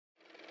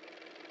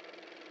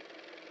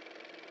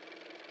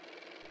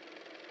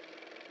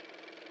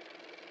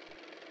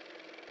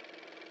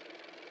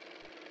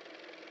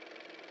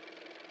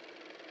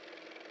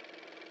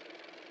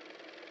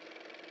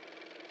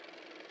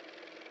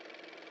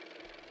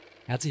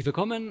Herzlich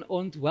willkommen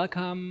und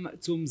welcome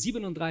zum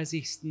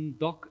 37.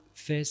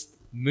 DOK.fest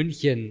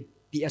München,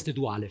 die erste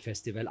duale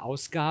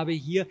Festival-Ausgabe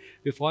hier.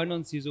 Wir freuen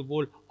uns, Sie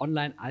sowohl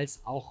online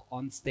als auch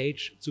on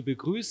stage zu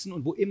begrüßen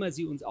und wo immer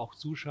Sie uns auch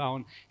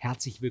zuschauen,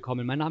 herzlich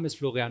willkommen. Mein Name ist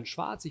Florian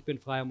Schwarz, ich bin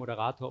freier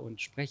Moderator und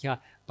Sprecher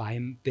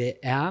beim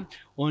BR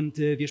und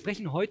wir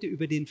sprechen heute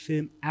über den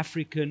Film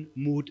African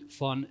Moot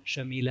von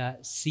Shameela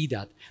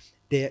Seedat.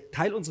 Der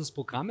Teil unseres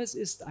Programmes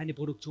ist eine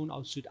Produktion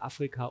aus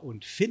Südafrika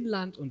und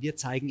Finnland und wir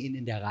zeigen ihn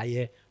in der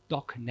Reihe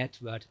Doc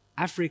Network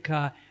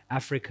Africa,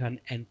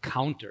 African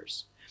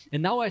Encounters.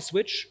 And now I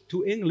switch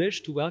to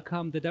English to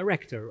welcome the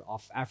director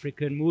of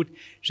African Moot,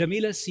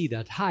 Shameela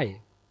Seedat. Hi.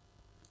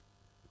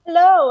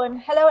 Hello, and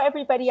hello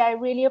everybody. I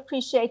really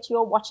appreciate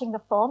your watching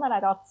the film, and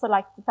I'd also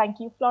like to thank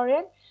you,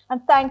 Florian,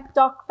 and thank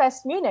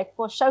DOK.fest Munich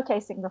for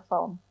showcasing the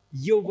film.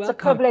 You're welcome. It's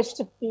a privilege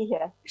to be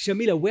here.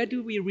 Shameela, where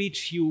do we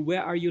reach you?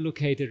 Where are you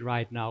located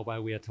right now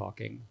while we are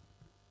talking?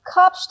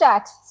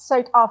 Hellstedt,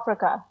 South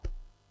Africa.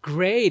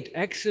 Great,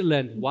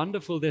 excellent,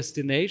 wonderful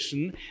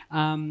destination.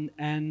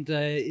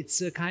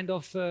 It's a kind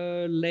of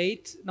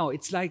late, no,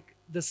 it's like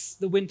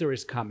the winter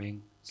is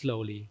coming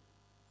slowly.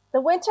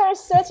 The winter is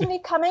certainly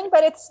coming,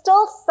 but it's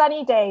still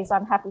sunny days,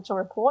 I'm happy to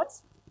report.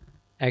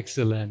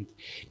 Excellent.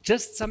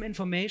 Just some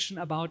information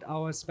about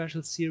our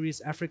special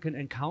series African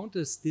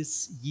Encounters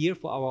this year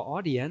for our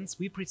audience.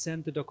 We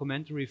present the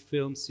documentary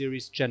film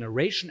series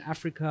Generation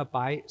Africa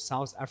by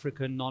South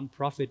African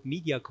non-profit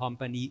media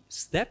company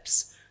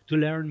Steps to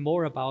learn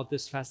more about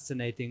this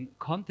fascinating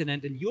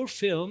continent. And your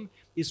film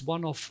is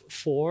one of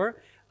four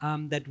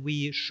that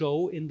we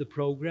show in the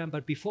program.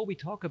 But before we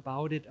talk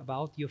about it,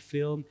 about your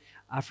film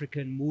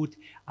African Moot,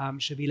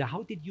 Shameela,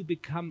 how did you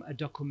become a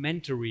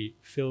documentary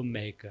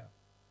filmmaker?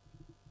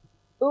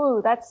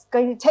 Ooh, that's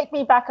going to take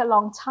me back a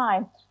long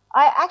time.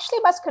 I actually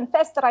must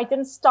confess that I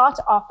didn't start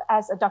off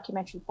as a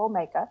documentary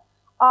filmmaker.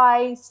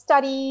 I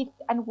studied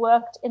and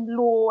worked in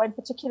law, and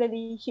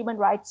particularly human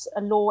rights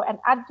law and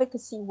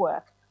advocacy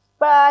work.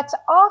 But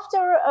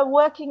after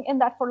working in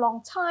that for a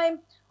long time,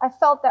 I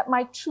felt that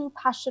my true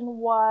passion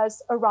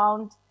was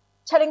around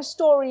telling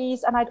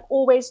stories, and I'd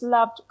always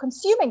loved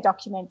consuming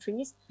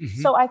documentaries.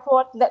 Mm-hmm. So I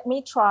thought, let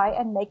me try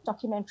and make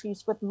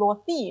documentaries with law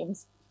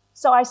themes.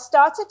 So I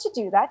started to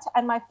do that,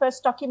 and my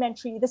first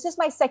documentary, this is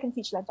my second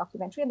feature-length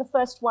documentary, and the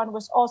first one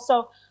was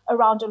also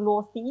around a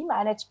law theme,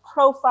 and it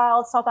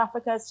profiled South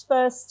Africa's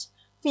first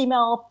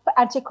female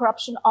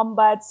anti-corruption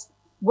ombuds,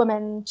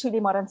 woman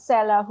Thuli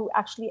Modisela, who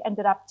actually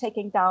ended up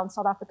taking down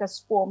South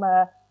Africa's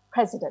former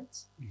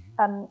president.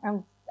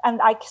 Mm-hmm.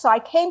 So I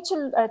came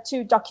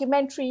to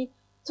documentary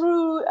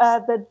through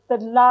the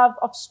love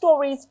of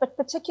stories, but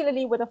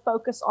particularly with a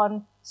focus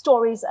on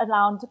stories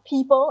around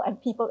people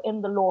and people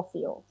in the law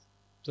field.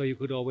 So you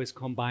could always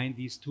combine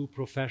these two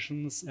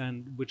professions,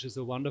 and which is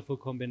a wonderful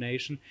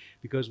combination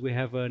because we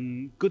have a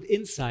good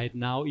insight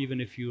now, even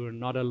if you're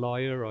not a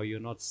lawyer or you're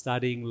not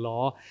studying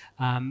law,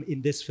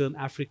 in this film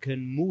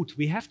African Moot.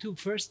 We have to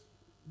first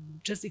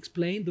just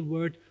explain the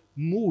word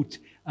Moot.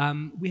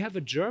 We have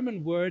a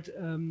German word,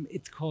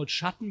 it's called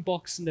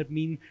Schattenboxen, that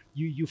means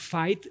you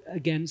fight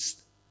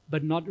against,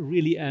 but not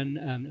really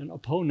an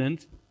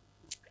opponent.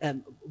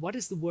 What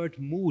is the word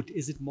moot?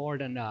 Is it more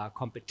than a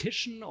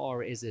competition,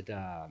 or is it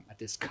a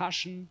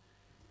discussion?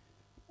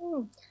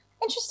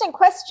 Interesting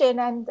question,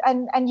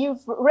 and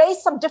you've raised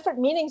some different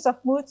meanings of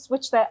moots,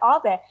 which there are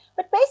there.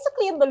 But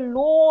basically in the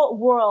law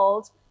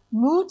world,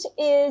 moot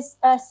is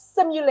a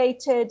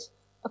simulated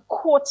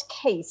court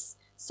case.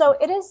 So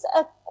it is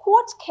a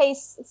court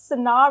case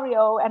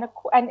scenario,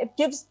 and it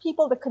gives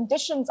people the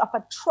conditions of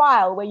a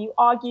trial where you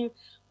argue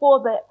for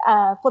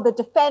the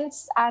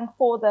defense and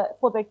for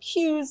the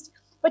accused.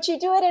 But you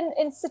do it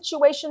in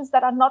situations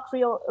that are not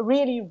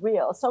really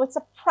real. So it's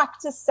a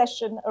practice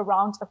session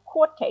around a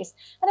court case.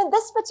 And in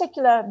this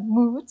particular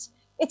moot,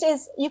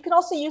 you can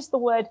also use the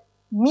word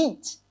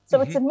meet. So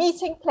mm-hmm. It's a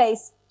meeting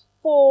place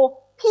for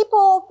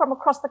people from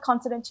across the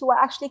continent who are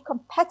actually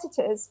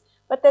competitors.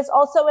 But there's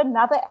also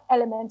another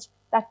element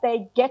that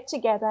they get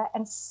together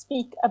and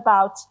speak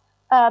about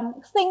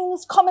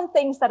common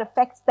things that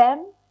affect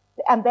them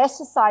and their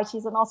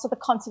societies, and also the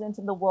continent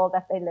and the world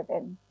that they live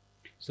in.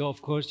 So,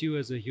 of course, you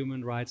as a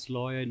human rights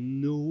lawyer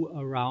knew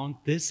around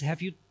this.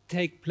 Have you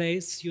take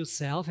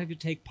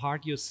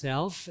part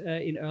yourself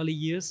in early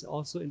years,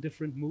 also in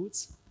different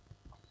moods?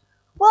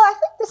 Well, I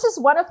think this is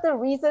one of the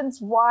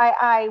reasons why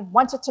I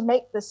wanted to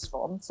make this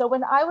film. So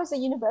when I was a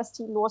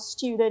university law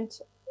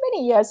student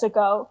many years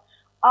ago,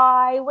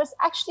 I was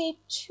actually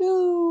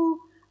too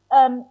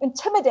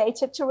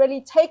intimidated to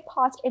really take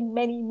part in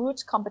many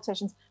moot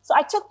competitions. So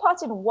I took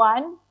part in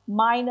one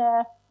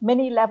minor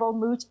mini-level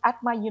moot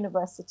at my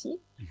university.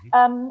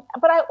 Mm-hmm.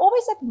 But I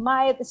always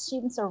admired the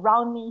students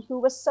around me who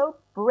were so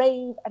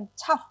brave and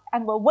tough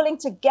and were willing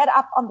to get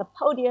up on the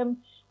podium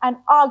and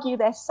argue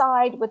their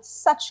side with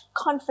such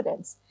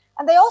confidence.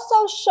 And they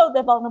also showed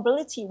their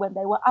vulnerability when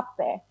they were up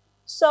there.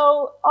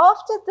 So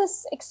after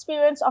this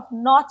experience of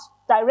not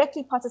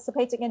directly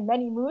participating in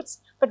many moots,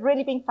 but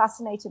really being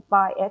fascinated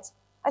by it,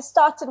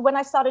 when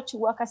I started to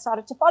work, I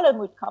started to follow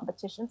moot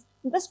competitions.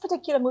 And this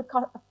particular moot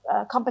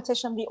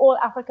competition, the All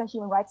Africa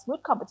Human Rights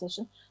Moot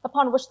Competition,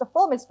 upon which the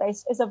film is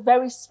based, is a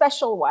very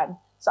special one.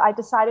 So I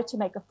decided to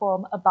make a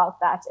film about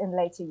that in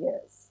later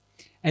years.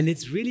 And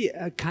it's really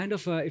a kind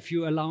of, if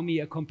you allow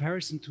me, a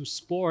comparison to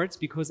sports,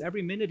 because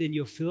every minute in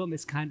your film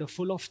is kind of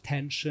full of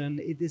tension.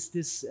 It is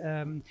this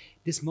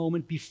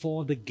moment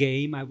before the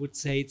game, I would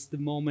say. It's the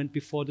moment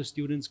before the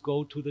students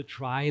go to the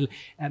trial,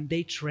 and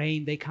they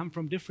train. They come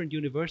from different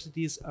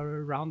universities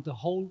around the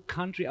whole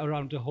country,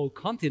 around the whole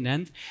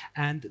continent.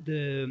 And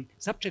the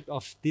subject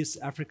of this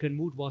African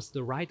moot was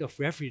the right of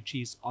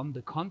refugees on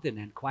the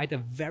continent. Quite a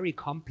very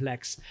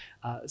complex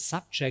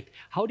subject.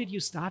 How did you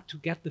start to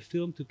get the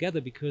film together?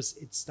 Because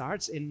it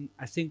starts in,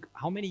 I think,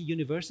 how many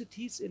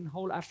universities in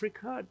whole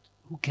Africa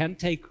who can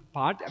take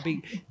part? I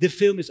mean, the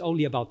film is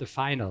only about the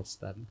finals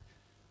then.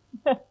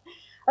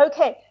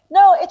 Okay,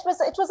 no, it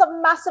was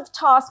a massive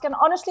task, and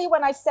honestly,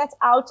 when I set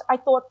out, I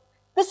thought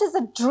this is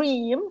a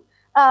dream.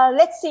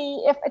 Let's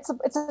see if it's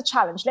a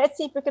challenge. Let's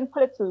see if we can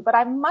pull it through. But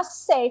I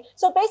must say,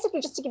 so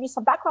basically, just to give you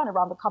some background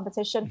around the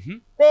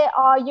competition, there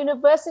are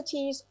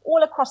universities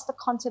all across the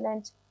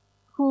continent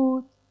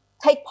who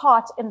take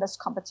part in this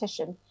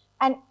competition.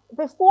 And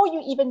before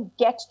you even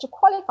get to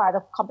qualify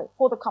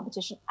for the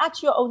competition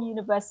at your own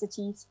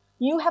universities,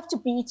 you have to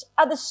beat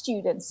other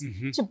students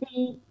to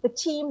be the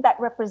team that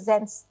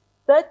represents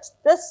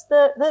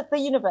the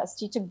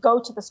university to go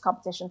to this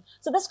competition.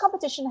 So this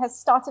competition has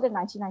started in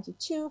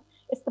 1992.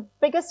 It's the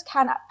biggest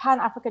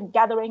Pan-African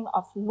gathering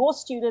of law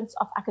students,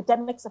 of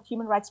academics, of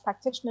human rights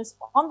practitioners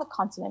on the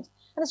continent.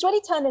 And it's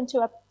really turned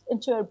into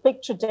a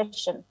big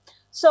tradition.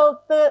 So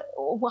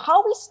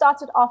how we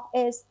started off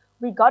is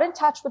we got in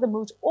touch with the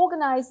Moot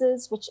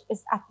organizers, which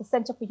is at the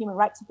Center for Human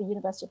Rights at the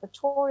University of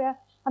Pretoria,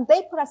 and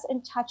they put us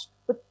in touch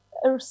with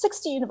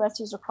 60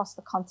 universities across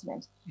the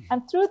continent.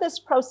 And through this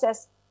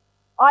process,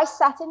 I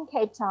sat in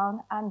Cape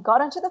Town and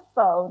got onto the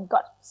phone,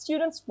 got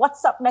students'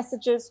 WhatsApp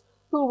messages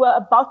who were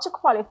about to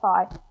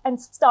qualify,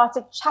 and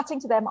started chatting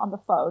to them on the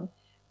phone.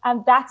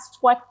 And that's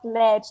what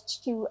led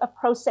to a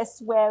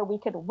process where we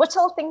could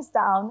whittle things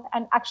down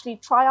and actually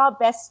try our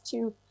best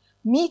to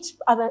meet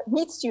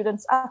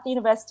students at the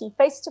university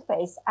face to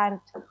face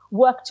and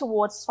work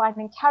towards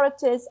finding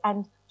characters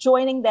and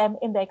joining them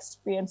in the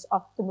experience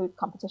of the moot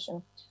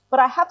competition.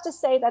 But I have to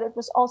say that it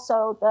was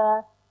also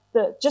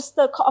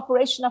the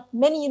cooperation of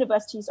many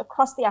universities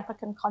across the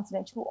African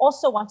continent who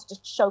also wanted to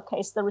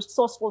showcase the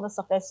resourcefulness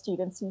of their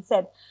students, who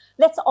said,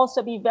 let's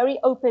also be very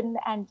open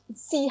and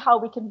see how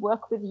we can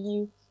work with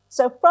you.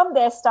 So from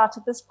there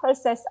started this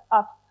process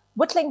of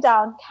whittling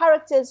down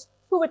characters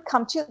who would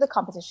come to the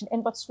competition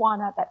in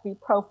Botswana that we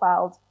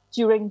profiled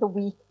during the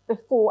week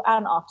before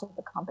and after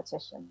the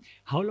competition.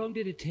 How long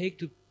did it take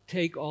to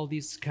take all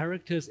these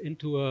characters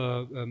into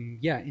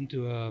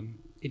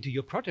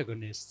your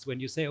protagonists, when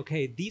you say,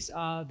 okay, these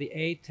are the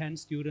 8-10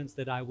 students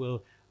that I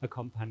will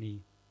accompany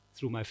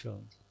through my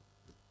film?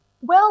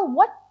 Well,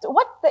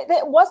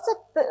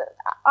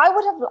 I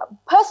would have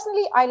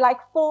personally, I like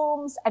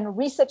films and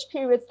research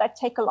periods that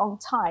take a long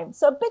time.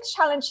 So a big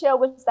challenge here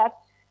was that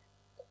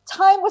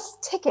time was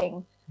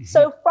ticking.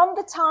 So from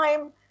the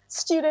time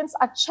students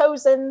are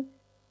chosen,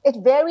 it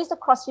varies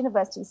across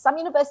universities. Some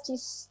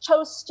universities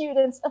chose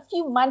students a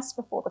few months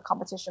before the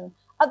competition.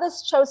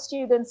 Others chose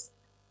students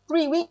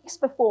 3 weeks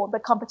before the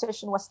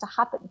competition was to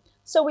happen.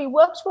 So we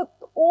worked with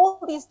all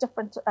these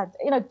different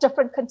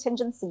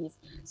contingencies.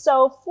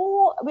 So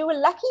we were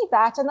lucky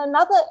that, and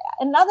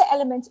another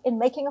element in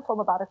making a film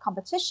about a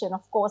competition,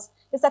 of course,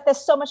 is that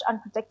there's so much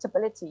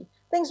unpredictability.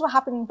 Things were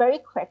happening very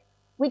quick.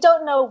 We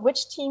don't know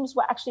which teams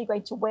were actually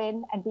going to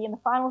win and be in the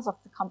finals of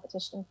the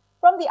competition.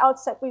 From the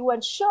outset, we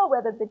weren't sure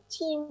whether the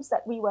teams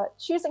that we were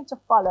choosing to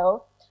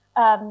follow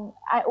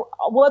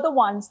were the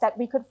ones that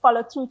we could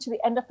follow through to the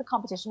end of the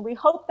competition. We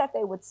hoped that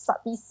there would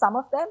be some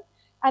of them.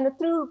 And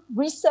through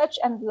research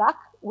and luck,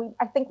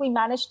 I think we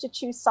managed to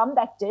choose some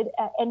that did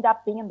end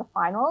up being in the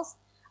finals.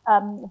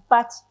 And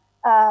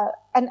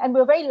we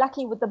were very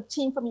lucky with the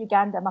team from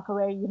Uganda,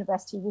 Makerere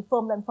University. We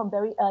filmed them from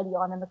very early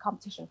on in the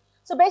competition.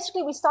 So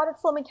basically, we started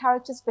filming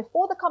characters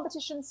before the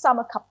competition, some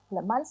a couple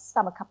of months,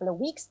 some a couple of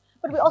weeks.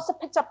 But we also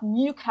picked up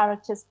new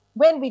characters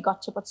when we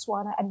got to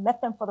Botswana and met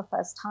them for the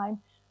first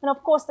time. And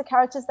of course, the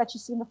characters that you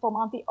see in the film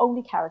aren't the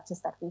only characters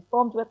that we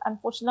filmed with.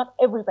 Unfortunately, not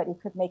everybody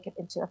could make it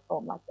into a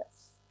film like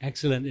this.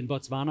 Excellent. In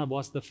Botswana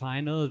was the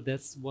final.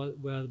 That's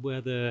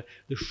where the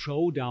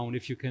showdown,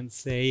 if you can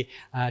say,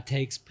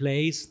 takes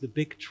place, the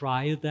big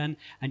trial then.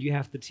 And you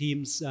have the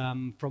teams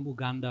from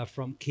Uganda,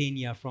 from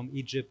Kenya, from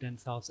Egypt and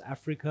South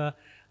Africa.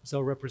 So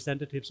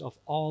representatives of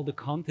all the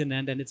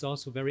continent. And it's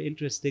also very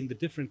interesting, the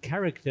different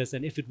characters.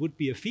 And if it would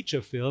be a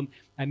feature film,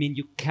 I mean,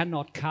 you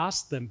cannot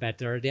cast them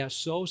better. They are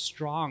so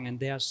strong and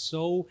they are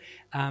so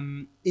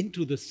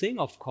into the thing,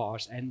 of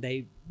course, and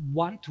they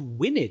want to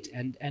win it.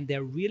 And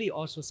there are really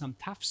also some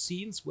tough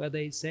scenes where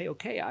they say,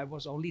 okay, I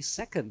was only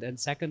second and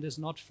second is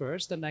not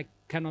first and I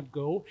cannot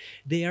go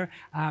there.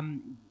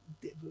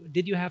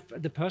 did you have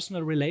the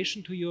personal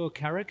relation to your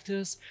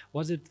characters?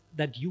 Was it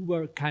that you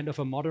were kind of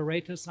a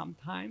moderator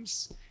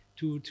sometimes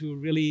to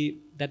really,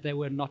 that they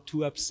were not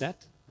too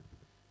upset?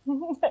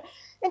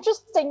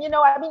 Interesting.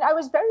 I mean, I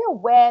was very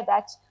aware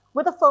that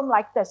with a film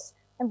like this,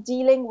 I'm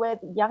dealing with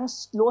young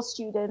law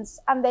students,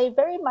 and they're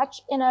very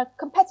much in a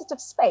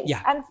competitive space.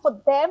 Yeah. And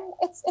for them,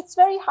 it's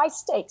very high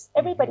stakes.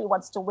 Everybody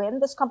wants to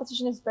win. This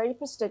competition is very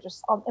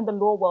prestigious in the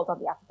law world on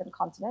the African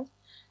continent.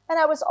 And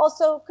I was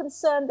also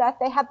concerned that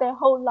they had their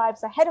whole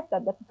lives ahead of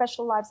them, their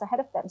professional lives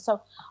ahead of them.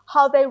 So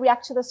how they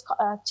react to this,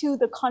 to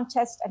the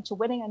contest and to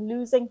winning and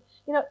losing,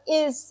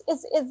 is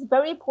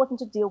very important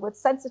to deal with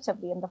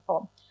sensitively in the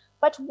film.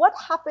 But what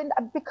happened,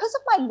 because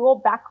of my law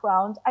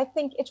background, I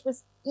think it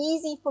was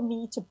easy for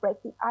me to break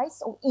the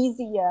ice, or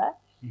easier,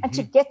 and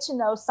to get to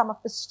know some of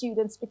the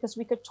students, because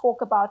we could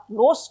talk about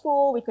law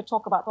school, we could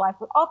talk about life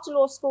after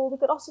law school, we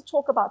could also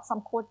talk about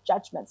some court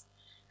judgments.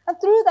 And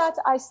through that,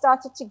 I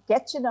started to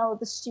get to know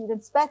the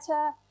students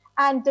better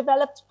and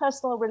developed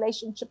personal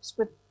relationships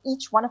with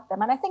each one of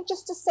them. And I think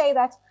just to say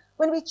that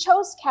when we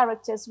chose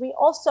characters, we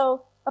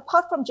also,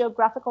 apart from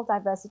geographical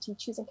diversity,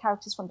 choosing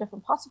characters from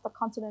different parts of the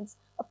continents,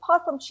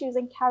 apart from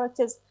choosing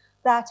characters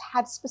that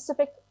had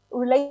specific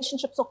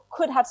relationships or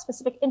could have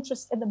specific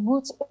interest in the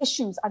Moot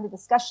issues under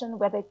discussion,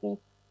 whether it be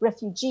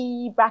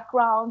refugee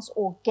backgrounds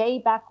or gay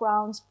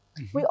backgrounds,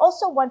 we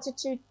also wanted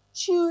to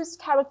choose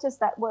characters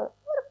that were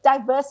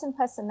diverse in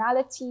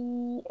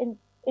personality,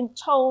 in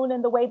tone,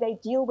 and the way they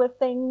deal with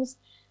things.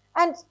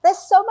 And there's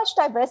so much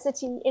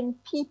diversity in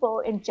people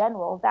in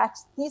general that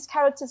these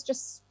characters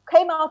just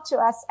came out to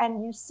us,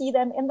 and you see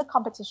them in the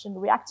competition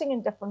reacting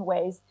in different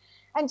ways.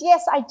 And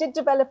yes, I did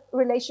develop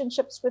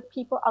relationships with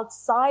people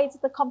outside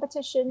the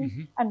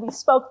competition, and we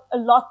spoke a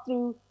lot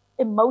through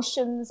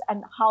emotions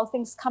and how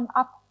things come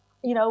up,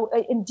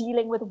 in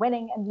dealing with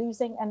winning and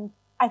losing. And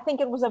I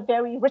think it was a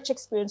very rich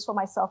experience for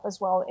myself as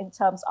well, in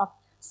terms of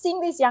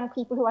seeing these young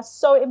people who are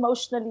so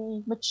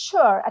emotionally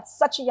mature at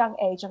such a young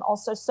age and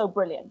also so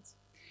brilliant.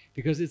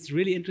 Because it's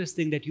really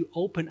interesting that you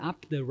open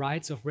up the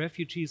rights of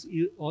refugees,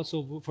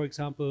 also, for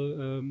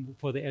example,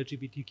 for the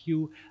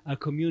LGBTQ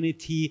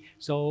community.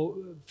 So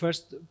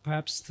first,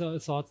 perhaps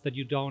thoughts that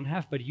you don't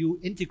have, but you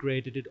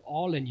integrated it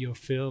all in your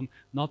film,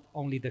 not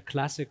only the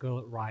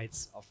classical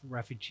rights of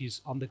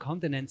refugees on the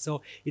continent.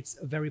 So it's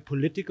a very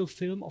political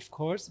film, of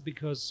course,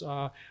 because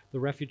the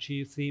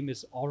refugee theme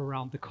is all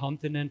around the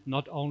continent,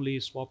 not only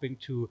swapping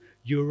to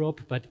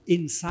Europe, but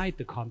inside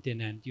the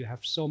continent. You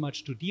have so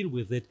much to deal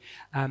with it.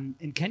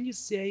 And can you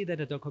say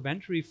that a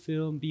documentary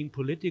film being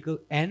political,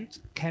 and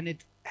can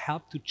it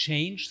help to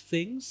change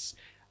things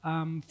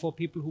for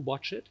people who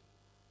watch it?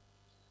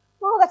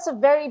 Well, that's a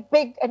very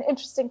big and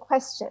interesting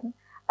question.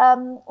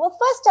 Well,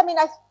 first, I mean,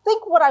 I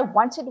think what I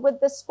wanted with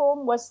this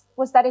film was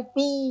that it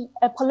be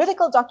a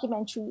political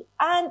documentary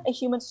and a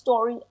human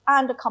story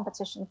and a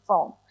competition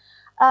film.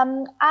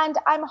 And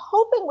I'm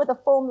hoping with a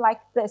film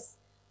like this,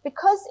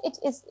 because it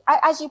is,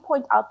 as you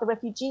point out, the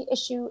refugee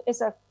issue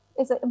is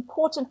an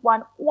important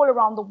one all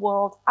around the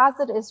world, as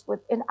it is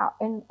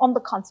on the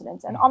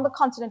continent. And on the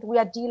continent, we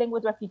are dealing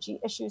with refugee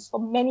issues for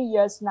many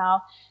years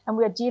now, and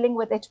we are dealing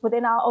with it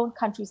within our own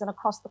countries and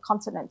across the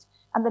continent.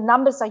 And the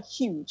numbers are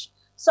huge.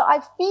 So I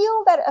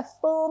feel that a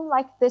film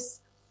like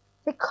this,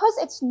 because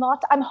it's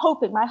not,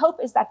 my hope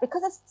is that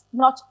because it's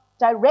not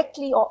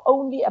directly or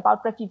only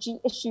about refugee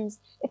issues,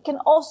 it can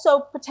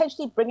also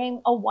potentially bring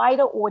in a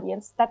wider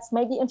audience that's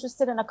maybe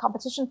interested in a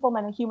competition film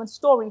and a human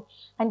story,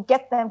 and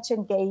get them to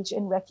engage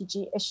in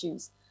refugee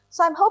issues.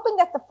 So I'm hoping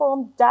that the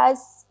film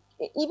does,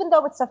 even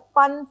though it's a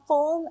fun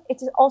film,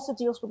 it also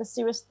deals with a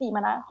serious theme.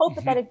 And I hope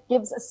that it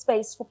gives a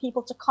space for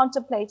people to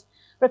contemplate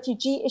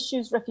refugee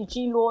issues,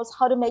 refugee laws,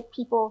 how to make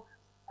people,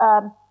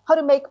 how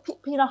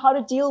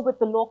to deal with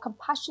the law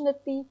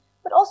compassionately,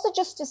 but also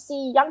just to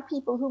see young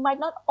people who might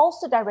not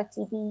also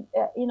directly be,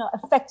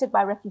 affected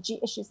by refugee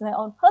issues in their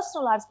own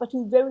personal lives, but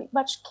who very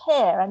much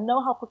care and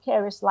know how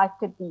precarious life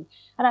could be.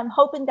 And I'm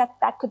hoping that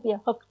that could be a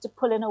hook to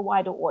pull in a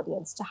wider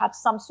audience, to have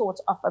some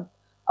sort of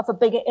a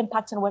bigger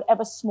impact in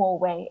whatever small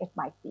way it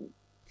might be.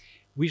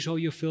 We show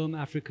your film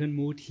African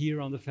Moot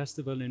here on the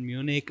festival in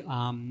Munich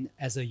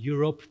as a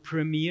Europe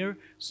premiere.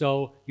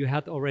 So you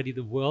had already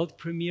the world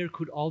premiere.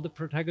 Could all the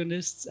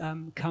protagonists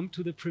come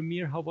to the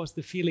premiere? How was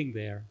the feeling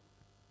there?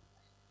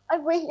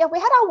 We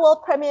had our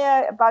world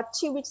premiere about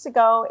 2 weeks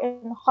ago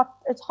in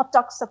Hot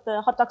Docs at the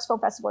Hot Docs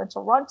Film Festival in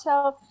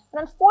Toronto.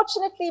 And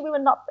unfortunately, we were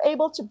not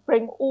able to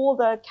bring all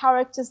the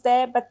characters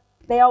there, but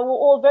they were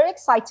all very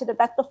excited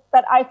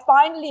that I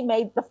finally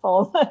made the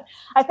film.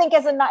 I think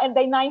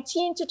they're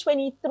 19 to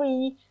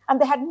 23, and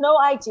they had no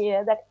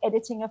idea that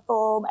editing a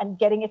film and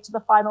getting it to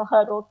the final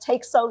hurdle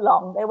takes so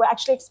long. They were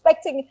actually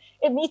expecting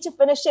me to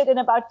finish it in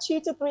about 2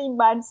 to 3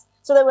 months.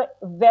 So they were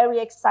very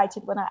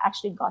excited when I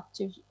actually got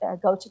to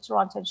go to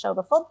Toronto and show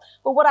the film.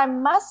 But what I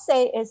must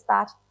say is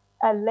that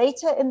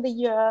later in the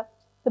year,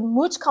 the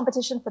Moot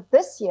competition for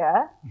this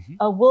year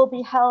will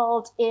be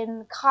held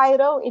in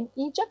Cairo in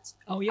Egypt.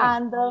 Oh, yeah.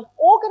 And the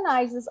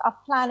organizers are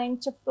planning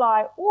to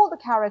fly all the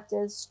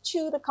characters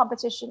to the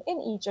competition in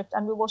Egypt,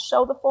 and we will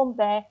show the film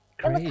there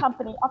in the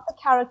company of the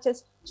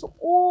characters to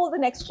all the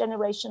next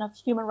generation of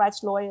human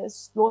rights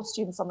lawyers, law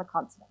students on the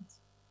continent.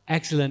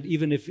 Excellent,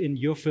 even if in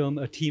your film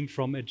a team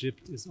from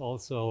Egypt is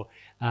also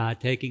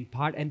taking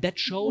part. And that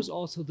shows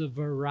also the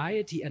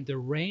variety and the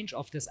range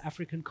of this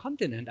African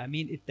continent. I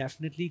mean, it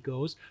definitely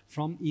goes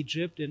from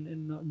Egypt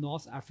in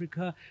North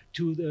Africa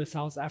to the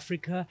South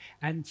Africa.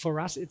 And for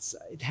us, it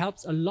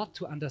helps a lot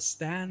to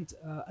understand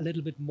a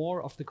little bit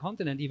more of the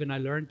continent. Even I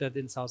learned that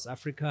in South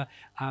Africa,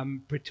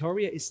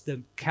 Pretoria is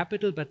the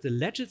capital, but the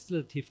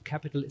legislative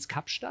capital is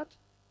Kapstadt,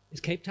 is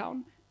Cape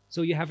Town.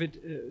 So you have it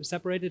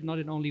separated, not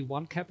in only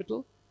one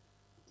capital.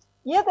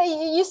 Yeah, there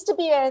used to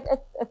be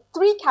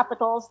three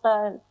capitals.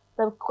 The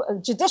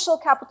judicial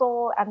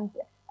capital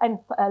and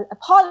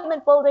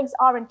parliament buildings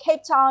are in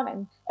Cape Town,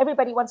 and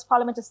everybody wants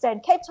parliament to stay in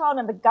Cape Town,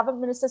 and the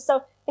government ministers.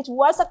 So it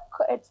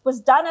was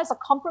done as a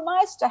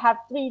compromise to have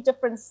three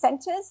different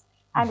centers,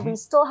 and we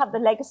still have the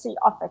legacy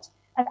of it.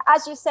 And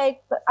as you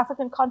say, the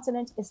African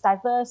continent is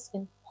diverse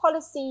in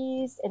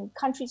policies, in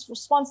countries'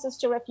 responses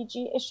to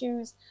refugee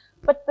issues,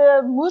 but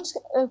the Moot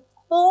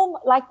film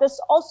like this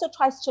also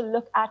tries to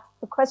look at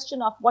the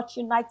question of what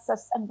unites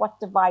us and what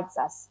divides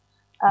us.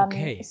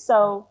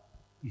 So,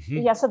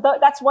 yeah, so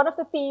that's one of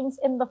the themes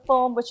in the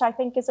film, which I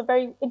think is a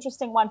very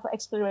interesting one for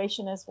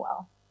exploration as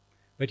well.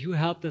 But you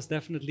helped us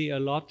definitely a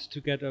lot to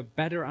get a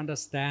better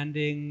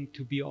understanding,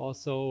 to be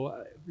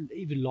also,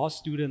 even law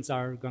students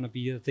are going to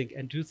be, I think,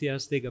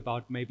 enthusiastic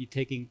about maybe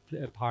taking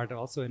part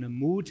also in a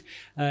Moot.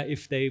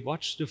 If they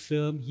watch the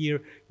film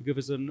here, you give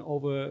us an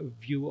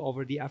overview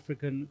over the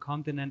African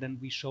continent,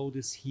 and we show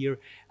this here,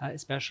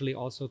 especially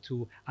also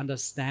to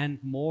understand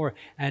more.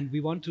 And we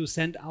want to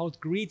send out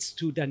greets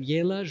to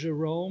Daniela,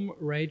 Jerome,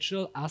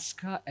 Rachel,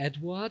 Aska,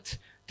 Edward,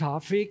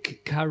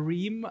 Tafik,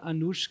 Karim,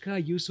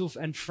 Anushka, Yusuf,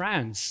 and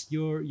Franz,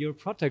 your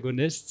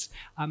protagonists.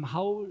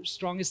 How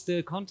strong is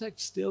the contact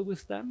still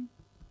with them?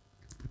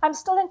 I'm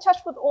still in touch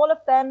with all of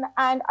them,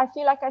 and I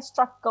feel like I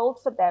struck gold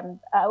for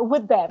them,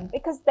 with them,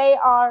 because they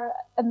are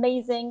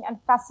amazing and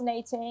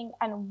fascinating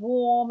and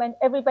warm, and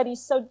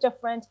everybody's so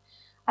different.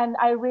 And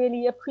I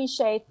really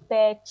appreciate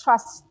their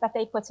trust that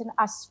they put in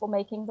us for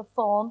making the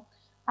film.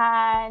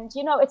 And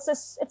you know, it's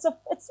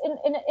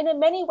in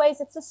many ways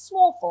it's a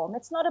small film.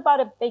 It's not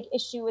about a big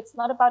issue. It's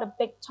not about a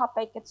big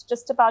topic. It's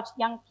just about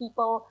young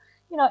people,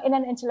 you know, in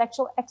an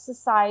intellectual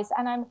exercise.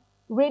 And I'm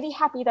really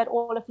happy that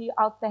all of you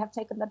out there have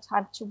taken the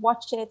time to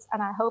watch it.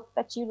 And I hope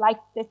that you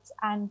liked it.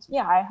 And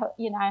yeah,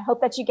 I hope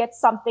that you get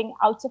something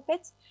out of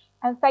it.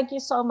 And thank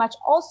you so much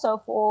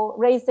also for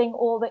raising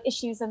all the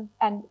issues and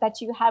that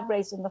you have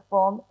raised in the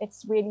film.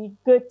 It's really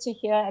good to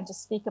hear and to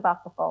speak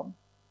about the film.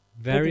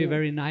 Very,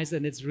 very nice.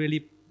 And it's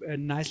really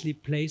nicely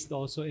placed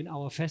also in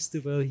our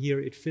festival here.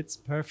 It fits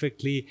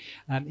perfectly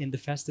in the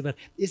festival.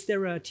 Is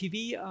there a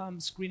TV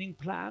screening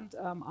planned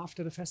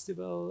after the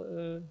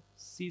festival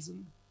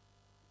season?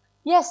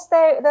 Yes,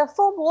 the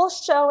film will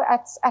show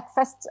at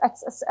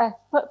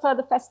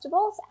further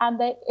festivals, and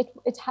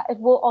it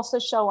will also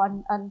show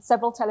on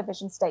several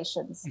television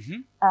stations.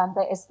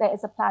 There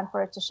is a plan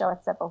for it to show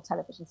at several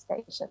television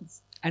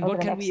stations. And what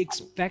can we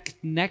expect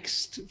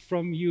next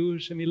from you,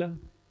 Shameela?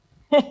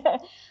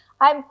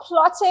 I'm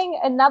plotting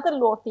another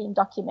law-themed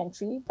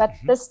documentary, but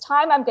this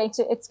time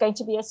it's going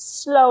to be a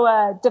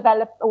slower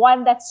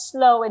one that's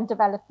slow in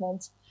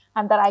development,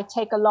 and that I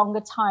take a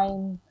longer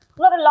time,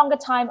 not a longer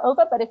time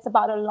over, but it's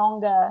about a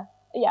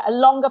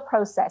longer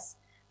process,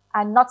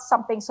 and not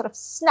something sort of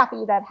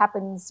snappy that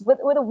happens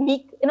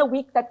in a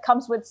week that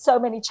comes with so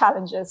many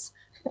challenges,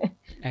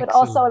 but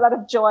also a lot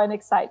of joy and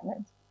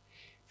excitement.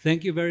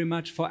 Thank you very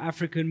much for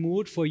African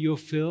Moot, for your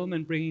film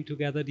and bringing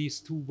together these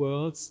two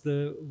worlds,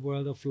 the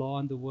world of law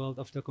and the world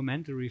of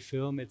documentary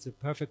film. It's a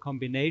perfect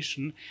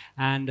combination,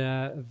 and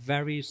a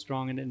very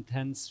strong and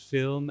intense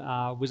film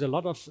with a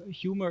lot of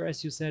humor,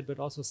 as you said, but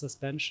also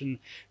suspension.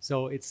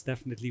 So it's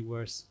definitely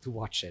worth to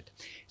watch it.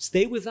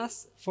 Stay with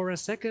us for a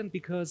second,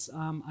 because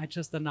I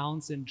just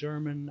announced in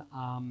German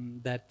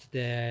that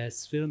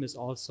this film is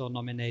also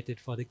nominated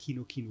for the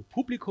Kino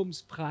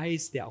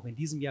Publikumspreis, der auch in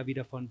diesem Jahr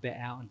wieder von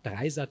BR und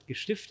Dreisat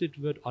gestiftet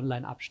wird.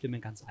 Online abstimmen,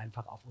 ganz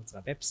einfach auf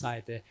unserer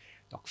Webseite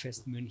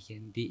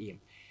DOK.fest-münchen.de.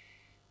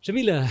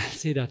 Shameela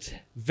Seedat,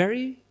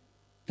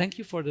 thank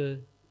you for the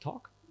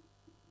talk.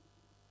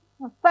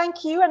 Well,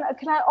 thank you. And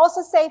can I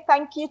also say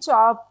thank you to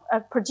our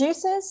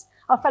producers,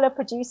 our fellow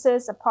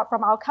producers, apart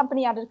from our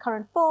company,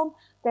 Undercurrent Film.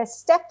 There's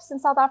Steps in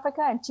South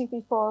Africa and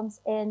Tuffi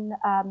Films in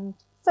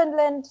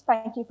Finland.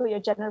 Thank you for your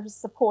generous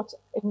support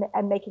in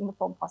making the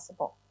film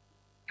possible.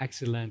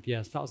 Excellent.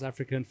 Yeah, South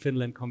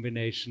African-Finland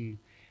combination.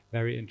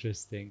 Very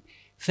interesting.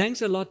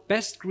 Thanks a lot.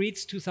 Best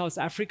greets to South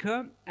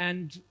Africa,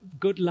 and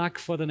good luck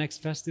for the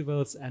next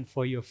festivals and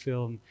for your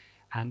film,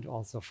 and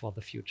also for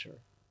the future.